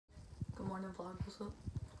morning vlog. What's up?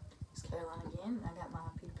 It's Caroline again. I got my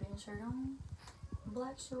Peter Pan shirt on,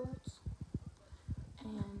 black shorts,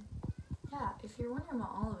 and yeah, if you're wondering why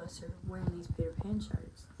all of us are wearing these Peter Pan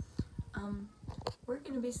shirts, we're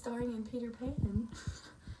gonna be starring in Peter Pan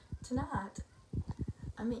tonight.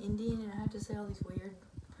 I'm an Indian and I have to say all these weird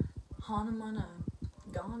Hana Mana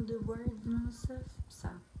Gonda words and stuff. So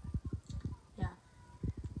yeah,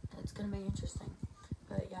 it's gonna be interesting.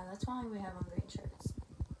 But yeah, that's why we have on green shirts.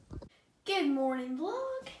 Good morning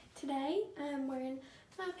vlog. Today I'm wearing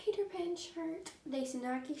my Peter Pan shirt, these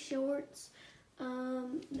Nike shorts,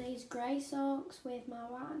 these gray socks with my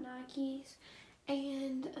white Nikes,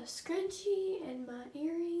 and a scrunchie and my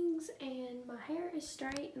earrings, and my hair is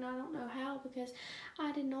straight and I don't know how because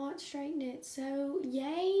I did not straighten it. So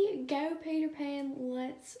yay, go Peter Pan,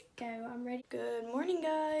 let's go. I'm ready. Good morning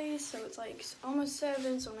guys. So it's like almost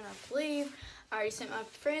 7, so I'm gonna have to leave. I already sent my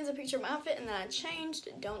friends a picture of my outfit and then I changed.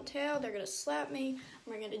 Don't tell, they're gonna slap me.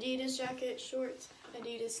 I'm wearing an Adidas jacket, shorts,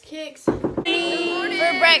 Adidas kicks. For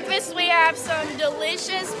breakfast we have some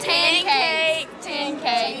delicious pancakes.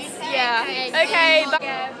 Yeah. Okay.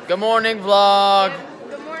 Bye. Good morning vlog.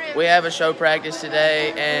 Good morning. We have a show practice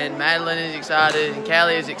today and Madeline is excited and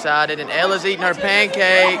Callie is excited and Ella's eating her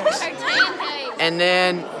pancakes. And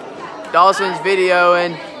then Dawson's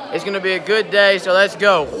videoing. It's gonna be a good day, so let's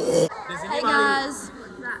go. Hey guys,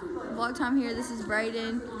 vlog time here. This is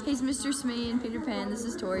Brayden. He's Mr. Smee and Peter Pan. This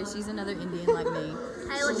is Tori. She's another Indian like me.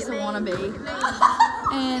 She's a wannabe.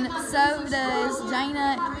 And so does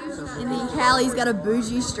Jana. And then Callie's got a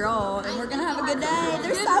bougie straw. And we're gonna have a good day.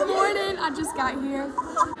 There's so morning. I just got here.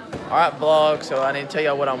 Alright vlog, so I need to tell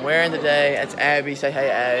y'all what I'm wearing today. That's Abby. Say hey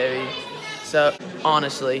Abby. So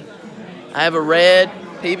honestly, I have a red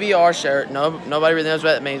PBR shirt. Nobody really knows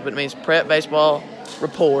what that means, but it means Prep Baseball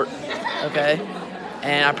Report. Okay,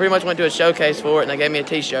 and I pretty much went to a showcase for it, and they gave me a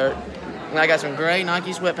t-shirt. And I got some gray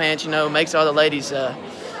Nike sweatpants, you know, makes all the ladies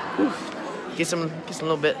get some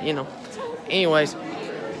little bit, you know. Anyways,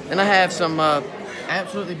 then I have some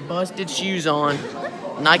absolutely busted shoes on,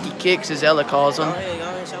 Nike kicks as Ella calls them.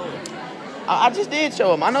 I just did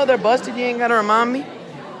show them. I know they're busted. You ain't gotta remind me.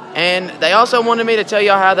 And they also wanted me to tell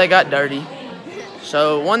y'all how they got dirty.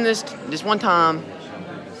 So this one time,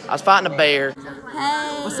 I was fighting a bear.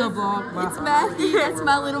 Hey. What's up, vlog? Bye. It's Matthew. That's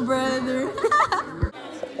my little brother.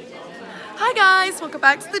 Hi guys, welcome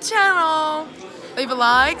back to the channel. Leave a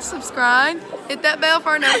like, subscribe, hit that bell for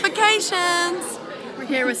our notifications. We're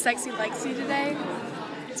here with Sexy Lexi today.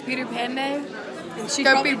 It's Peter Pan Day. And she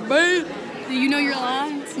Do you know your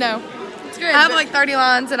lines? No. It's good. I have like 30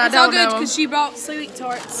 lines and I don't know. It's all good because she brought sweet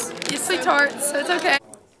tarts. Yes, sweet tarts, so it's okay.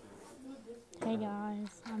 Hey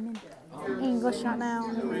guys, I'm in English right now.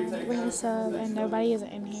 I'm doing a sub and nobody is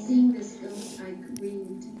in here. Seeing this girl, I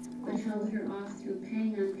grieved. I held her off through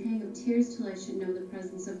pang on pang of tears till I should know the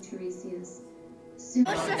presence of Tiresias. The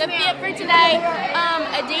fit for today,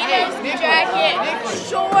 Adidas jacket,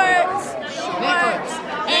 shorts,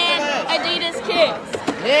 and Adidas kicks.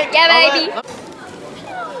 Yeah, baby.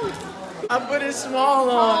 I put it small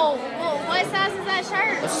on. Oh, well, what size is that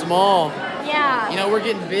shirt? A small. Yeah. You know, we're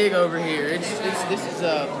getting big over here. This is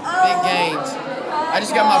big gains. I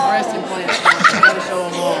just got my breast implants. Gotta show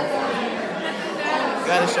them all.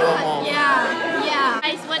 Gotta show them all. Yeah.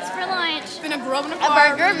 Guys, what's for lunch? Been a grub in the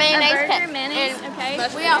car. A burger, mayonnaise. Okay.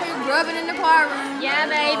 We out here grubbing in the car room. Yeah,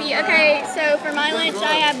 baby. Okay, so for my lunch,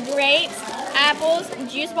 I have grapes, apples,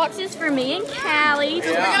 juice boxes for me and Callie.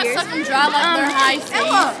 We're gonna suck them dry like they're high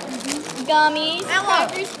seas. Gummies,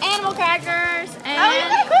 crackers, animal crackers, and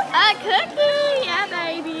a cookie. Yeah,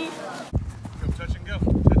 baby. Go touch and go.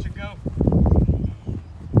 Touch and go.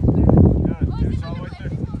 Good. It's all the way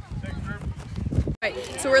through. Thanks, Drew. Right,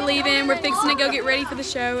 so we're leaving. We're fixing to go get ready for the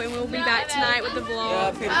show, and we'll be back tonight with the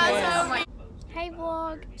vlog. Hey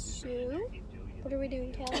vlog. So, what are we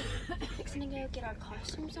doing, Kelly? Fixing to go get our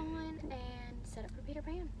costumes on and set up for Peter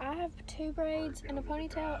Pan. I have 2 braids and a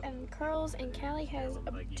ponytail and curls, and Callie has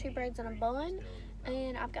 2 braids and a bun.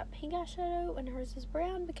 And I've got pink eyeshadow, and hers is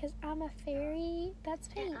brown because I'm a fairy that's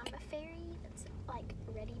pink. And I'm a fairy that's like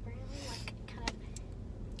reddy brown, like kind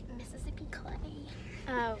of Mississippi clay.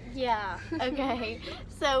 Oh, yeah. Okay.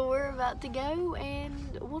 So we're about to go,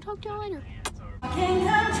 and we'll talk to y'all later. Can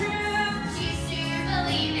come true. Choose to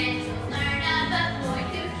believe and to learn of a boy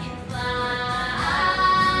who can fly.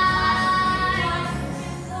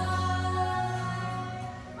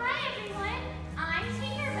 Hi everyone, I'm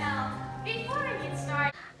Tinkerbell. Before we get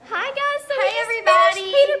started, hi guys. So hey everybody.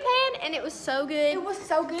 Peter Pan, and it was so good. It was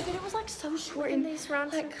so good that it was like so short in these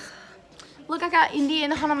rounds. Like, look, I got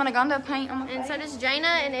Indian Hana Mana Gonda paint on my face. And so does Jana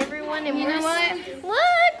and everyone. And you know what? Look,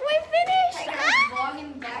 we finished.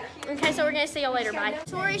 Vlogging back here. Okay, so we're gonna see y'all later. Bye.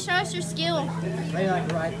 Tori, show us your skill. Maybe like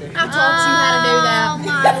right there. I taught you how to do that. Oh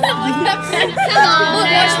my lord. Come on.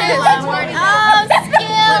 Oh,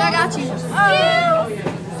 skill. Look, I got you.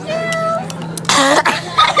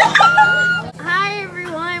 Hi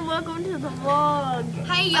everyone, welcome to the vlog.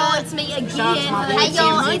 Hey y'all, it's me again. Hey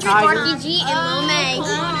y'all, it's Sparky G and Lil May.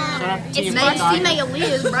 It's C-May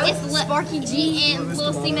Liz, bro. It's Sparky G and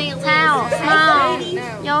Lil C-May Liz. Smile.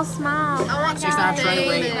 Y'all smile. She's not trying to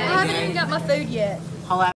wait. I haven't even got my food yet.